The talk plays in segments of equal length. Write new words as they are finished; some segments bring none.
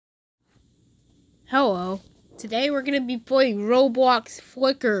Hello. Today we're going to be playing Roblox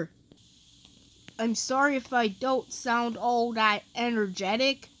Flicker. I'm sorry if I don't sound all that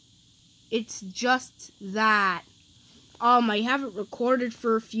energetic. It's just that I haven't recorded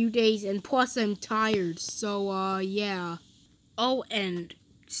for a few days, and plus I'm tired. So yeah. Oh, and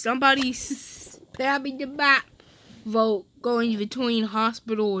somebody's spamming the map vote going between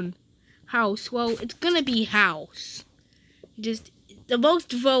hospital and house. Well, it's going to be house. Just the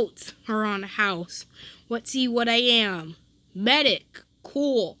most votes are on house. Let's see what I am. Medic.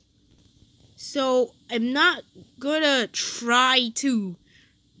 Cool. So I'm not gonna try to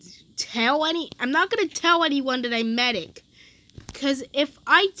I'm not gonna tell anyone that I'm medic. Cause if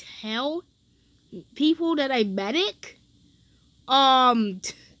I tell people that I'm medic, the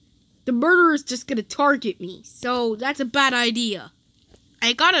murderer is just gonna target me. So that's a bad idea.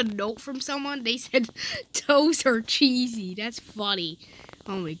 I got a note from someone. They said toes are cheesy. That's funny.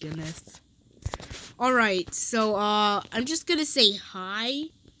 Oh my goodness. Alright, so I'm just gonna say hi.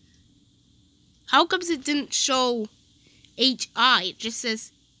 How comes it didn't show HI? It just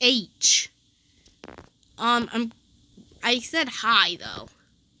says H. I said hi though.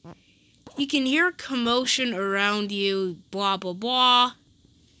 You can hear a commotion around you, blah blah blah.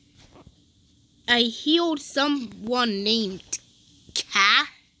 I healed someone named Cat,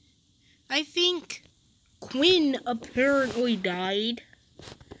 I think. Quinn apparently died.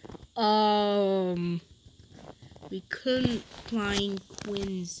 We couldn't find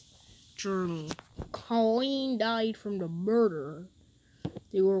Quinn's journal. Colleen died from the murder.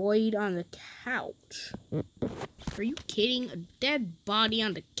 They were laid on the couch. Are you kidding? A dead body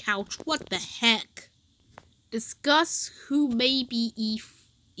on the couch? What the heck? Discuss who may be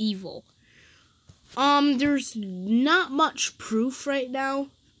evil. There's not much proof right now.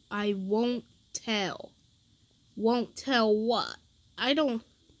 I won't tell. Won't tell what? I don't...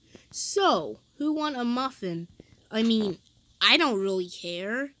 So, who want a muffin? I mean, I don't really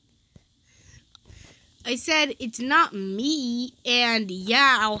care. I said it's not me, and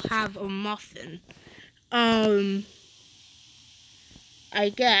yeah, I'll have a muffin. I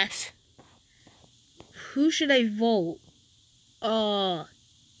guess. Who should I vote?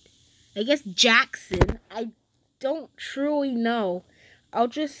 I guess Jackson. I don't truly know. I'll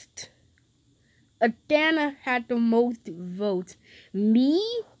just... Adana had the most votes. Me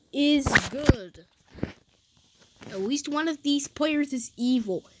is good. At least one of these players is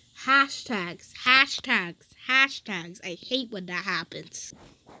evil. Hashtags, hashtags, hashtags. I hate when that happens.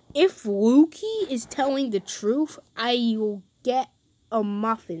 If Lukey is telling the truth, I will get a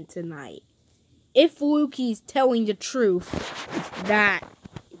muffin tonight. If Lukey is telling the truth that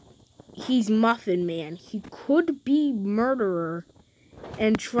he's Muffin Man, he could be murderer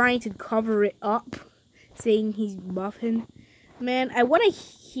and trying to cover it up, saying he's Muffin Man. I want to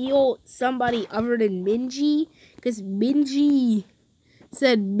heal somebody other than Minji, because Minji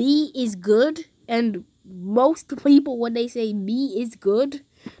said me is good, and most people, when they say me is good,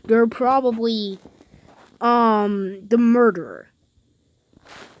 they're probably the murderer.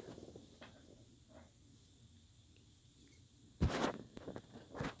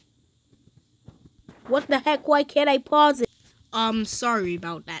 What the heck? Why can't I pause it? Sorry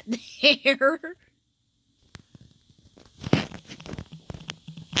about that there.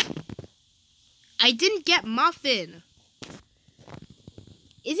 I didn't get muffin.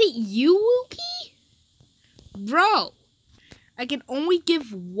 Is it you, Wookie? Bro, I can only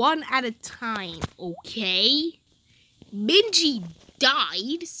give one at a time, okay? Minji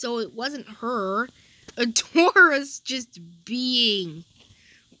died, so it wasn't her. Adora's just being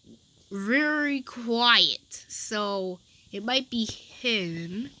very quiet, so it might be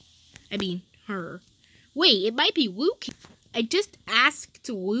him. I mean, her. Wait, it might be Wookie. I just asked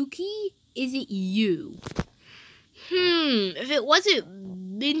Wookie, is it you? If it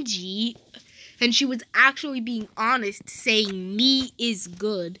wasn't Minji, and she was actually being honest, saying me is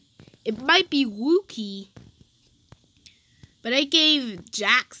good, it might be Wookie. But I gave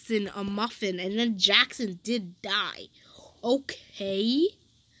Jackson a muffin, and then Jackson did die. Okay.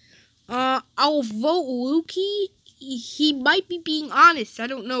 I'll vote Wookie. He might be being honest. I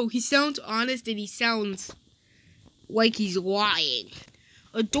don't know. He sounds honest, and he sounds like he's lying.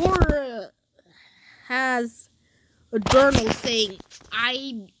 Adora has a journal saying,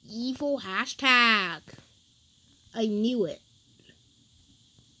 I'm evil, hashtag. I knew it.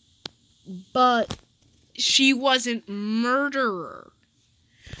 But she wasn't murderer.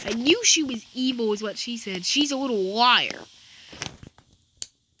 I knew she was evil is what she said. She's a little liar.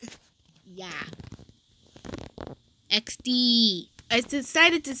 Yeah. XD. I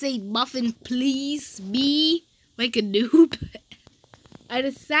decided to say muffin please me like a noob. I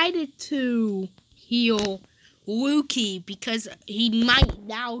decided to heal Lukey because he might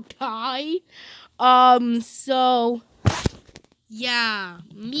now die. So yeah,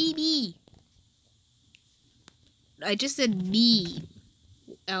 me. I just said me.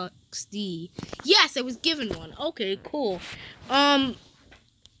 LXD. Yes, I was given one. Okay, cool. I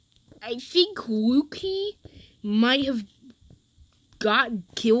think Lukey might have gotten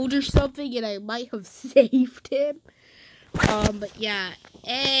killed or something, and I might have saved him. But yeah.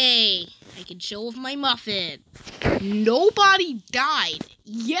 Hey, I can show off my muffin. Nobody died.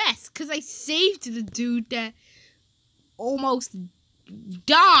 Yes, because I saved the dude that almost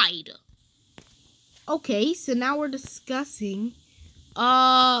died. Okay, so now we're discussing,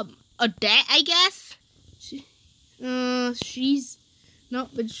 Odette, I guess? She's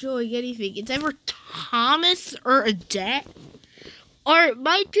not been showing anything. It's either Thomas or Odette. Or it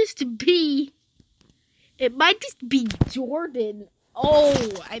might just be Jordan. Oh,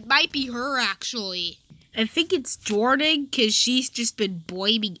 it might be her, actually. I think it's Jordan, because she's just been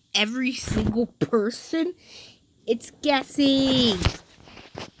blaming every single person. It's guessing.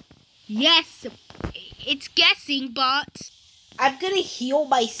 Yes, it's guessing, but I'm gonna heal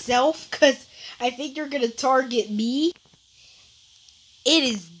myself, because I think you're gonna target me. It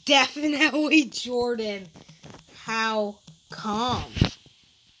is definitely Jordan. How come?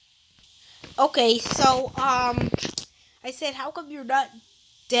 Okay, so, I said, how come you're not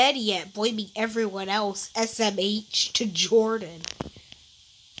dead yet? Blaming everyone else, SMH to Jordan.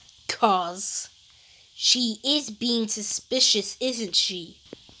 'Cause she is being suspicious, isn't she?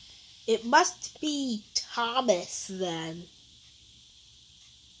 It must be Thomas, then.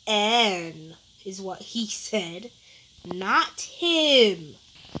 N is what he said. Not him.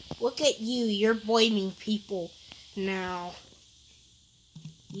 Look at you, you're blaming people now.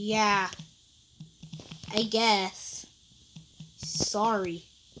 Yeah. I guess. Sorry.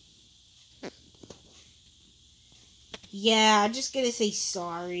 Yeah, I'm just gonna say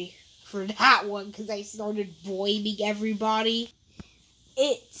sorry for that one because I started blaming everybody.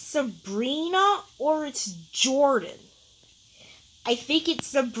 It's Sabrina or it's Jordan. I think it's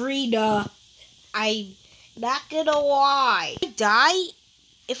Sabrina. I'm not gonna lie. If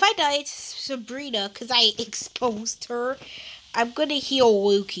I die, it's Sabrina because I exposed her. I'm gonna heal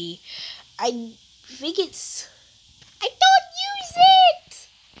Lukey. I think it's... I don't use it!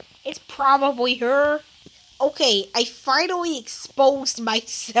 It's probably her. Okay, I finally exposed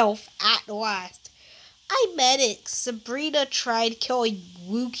myself at last. I medic. Sabrina tried killing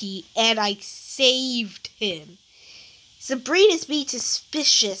Lukey and I saved him. Sabrina's being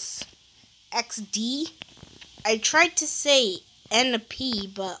suspicious. XD. I tried to say N and P,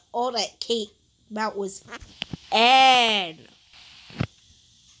 but all that came out was N.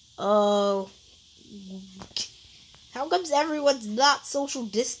 Oh. How comes everyone's not social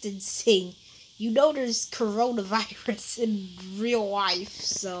distancing? You know there's coronavirus in real life,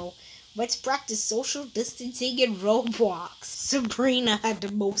 so let's practice social distancing in Roblox. Sabrina had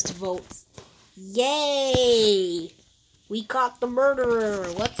the most votes. Yay! We caught the murderer.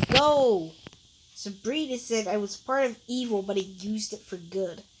 Let's go. Sabrina said I was part of evil, but I used it for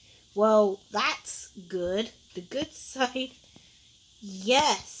good. Well, that's good. The good side.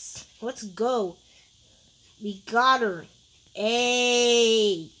 Yes. Let's go. We got her.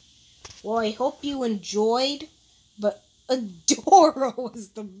 Hey. Well, I hope you enjoyed, but Adora was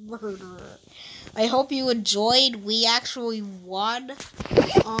the murderer. I hope you enjoyed. We actually won.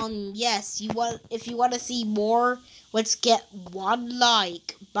 Yes, if you want to see more, let's get 1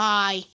 like. Bye.